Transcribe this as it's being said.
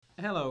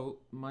Hello,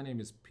 my name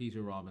is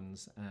Peter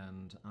Robbins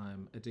and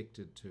I'm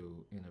addicted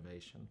to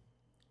innovation.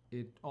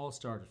 It all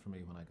started for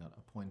me when I got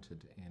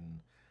appointed in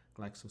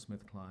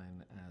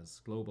GlaxoSmithKline as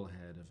Global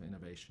Head of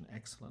Innovation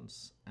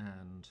Excellence,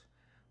 and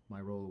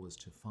my role was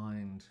to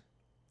find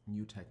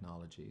new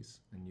technologies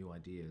and new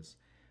ideas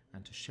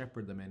and to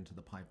shepherd them into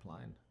the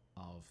pipeline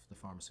of the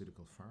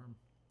pharmaceutical firm.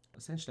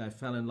 Essentially, I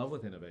fell in love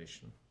with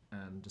innovation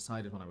and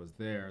decided when I was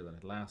there that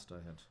at last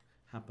I had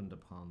happened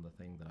upon the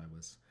thing that I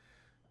was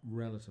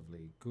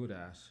relatively good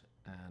at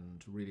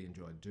and really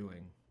enjoyed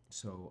doing.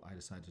 So I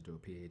decided to do a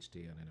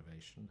PhD on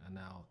innovation. And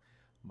now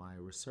my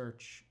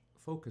research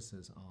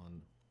focuses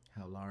on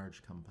how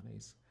large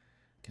companies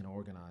can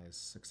organize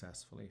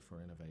successfully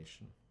for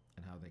innovation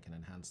and how they can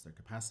enhance their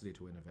capacity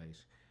to innovate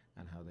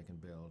and how they can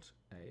build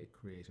a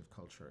creative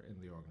culture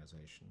in the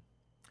organization.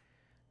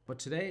 But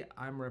today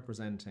I'm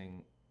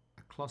representing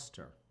a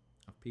cluster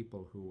of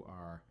people who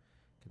are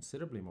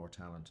considerably more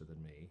talented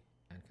than me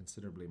and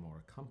considerably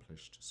more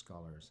accomplished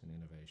scholars in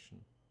innovation.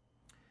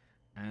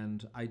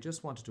 And I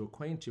just wanted to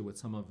acquaint you with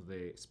some of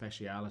the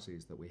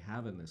specialities that we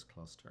have in this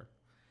cluster.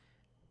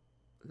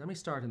 Let me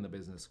start in the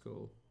business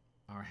school.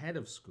 Our head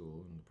of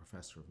school and the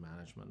professor of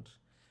management,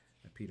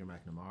 Peter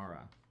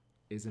McNamara,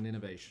 is an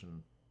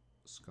innovation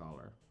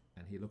scholar,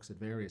 and he looks at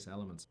various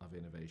elements of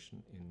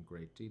innovation in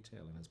great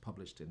detail and has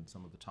published in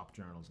some of the top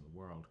journals in the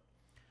world.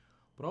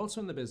 But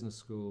also in the business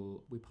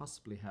school, we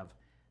possibly have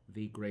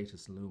the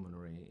greatest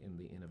luminary in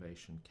the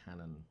innovation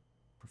canon,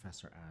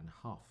 Professor Anne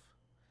Hough.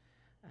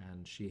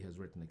 And she has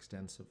written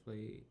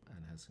extensively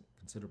and has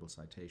considerable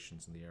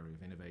citations in the area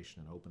of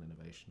innovation and open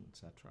innovation,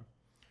 etc.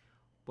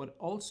 But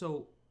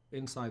also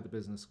inside the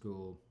business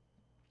school,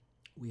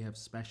 we have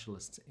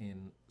specialists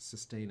in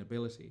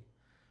sustainability.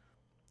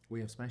 We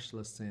have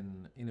specialists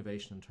in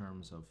innovation in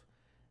terms of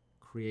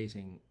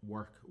creating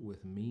work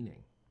with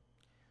meaning.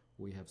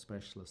 We have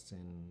specialists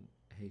in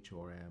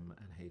HRM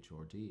and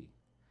HRD.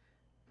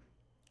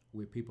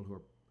 We have people who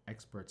are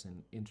experts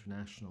in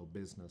international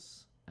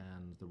business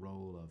and the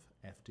role of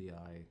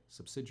FDI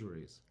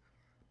subsidiaries.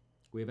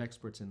 We have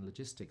experts in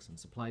logistics and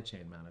supply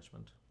chain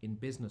management, in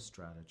business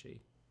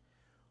strategy.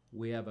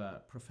 We have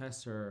a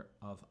professor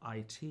of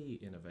IT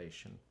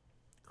innovation,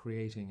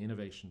 creating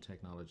innovation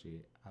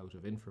technology out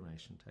of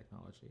information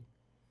technology.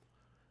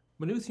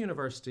 Maynooth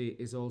University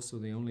is also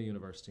the only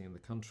university in the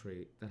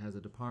country that has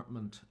a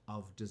department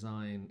of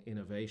design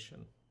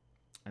innovation.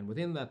 And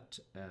within that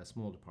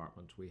small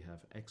department, we have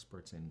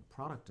experts in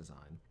product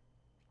design,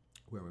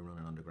 where we run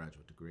an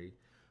undergraduate degree.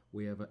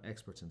 We have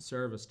experts in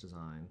service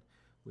design.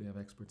 We have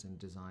experts in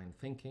design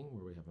thinking,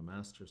 where we have a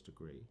master's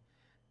degree.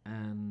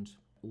 And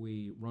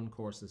we run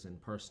courses in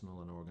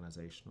personal and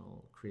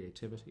organizational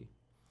creativity.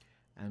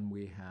 And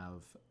we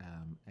have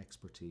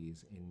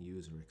expertise in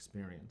user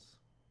experience.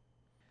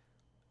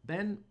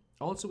 Then,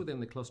 also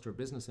within the cluster of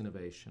business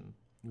innovation,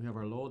 we have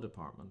our law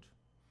department.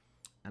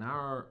 And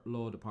our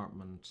law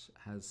department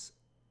has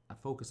a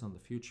focus on the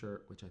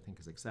future, which I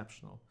think is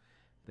exceptional.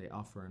 They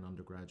offer an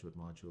undergraduate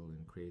module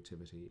in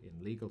creativity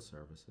in legal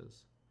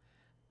services.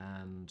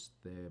 And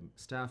the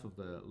staff of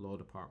the law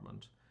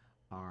department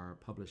are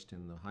published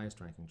in the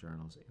highest ranking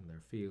journals in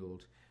their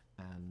field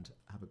and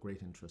have a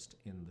great interest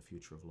in the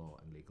future of law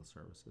and legal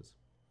services.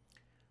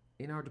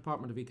 In our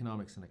Department of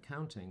Economics and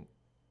Accounting,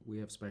 we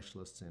have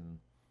specialists in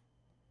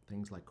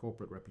things like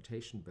corporate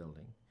reputation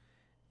building,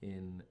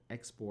 in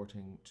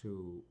exporting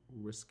to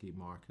risky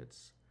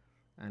markets,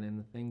 and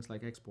in things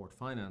like export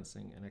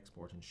financing and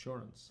export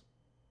insurance.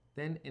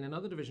 Then in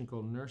another division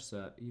called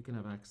NERSA, you can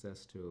have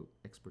access to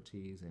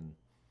expertise in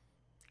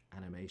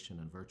animation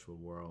and virtual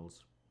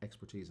worlds,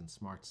 expertise in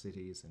smart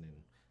cities and in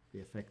the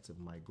effects of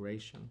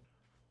migration.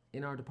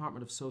 In our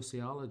Department of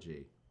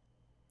Sociology,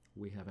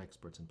 we have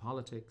experts in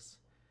politics,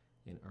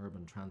 in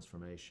urban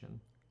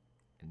transformation,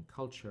 in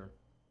culture,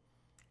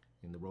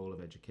 in the role of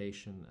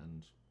education,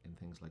 and in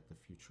things like the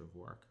future of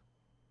work.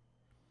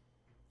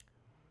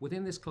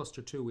 Within this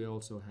cluster too, we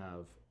also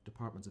have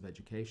departments of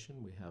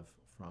education. We have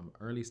from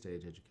early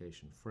stage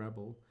education,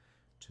 FREBL,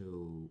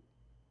 to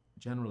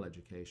general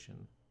education,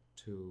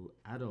 to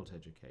adult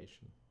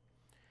education.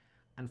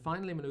 And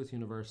finally, Maynooth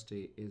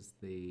University is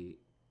the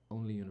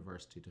only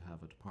university to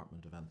have a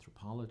department of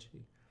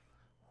anthropology,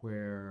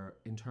 where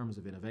in terms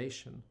of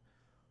innovation,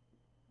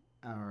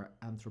 our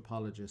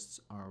anthropologists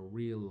are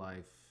real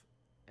life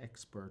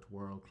expert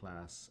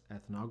world-class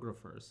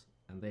ethnographers,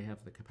 and they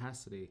have the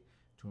capacity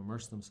to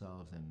immerse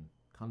themselves in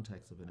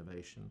contexts of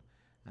innovation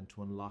and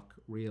to unlock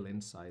real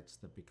insights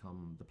that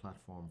become the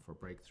platform for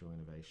breakthrough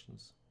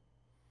innovations.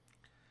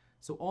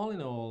 So all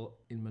in all,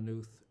 in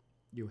Maynooth,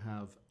 you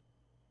have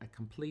a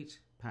complete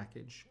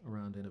package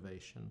around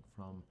innovation,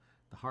 from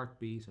the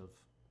heartbeat of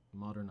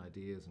modern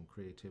ideas and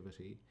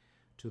creativity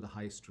to the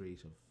high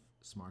street of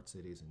smart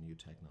cities and new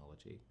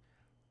technology.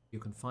 You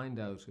can find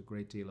out a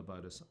great deal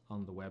about us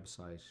on the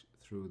website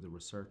through the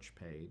research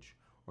page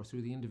or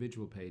through the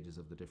individual pages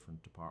of the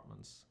different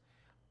departments.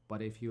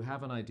 But if you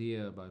have an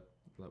idea about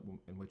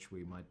in which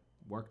we might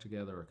work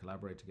together or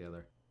collaborate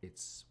together,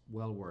 it's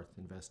well worth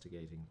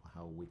investigating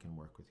how we can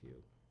work with you.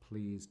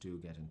 please do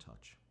get in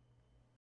touch.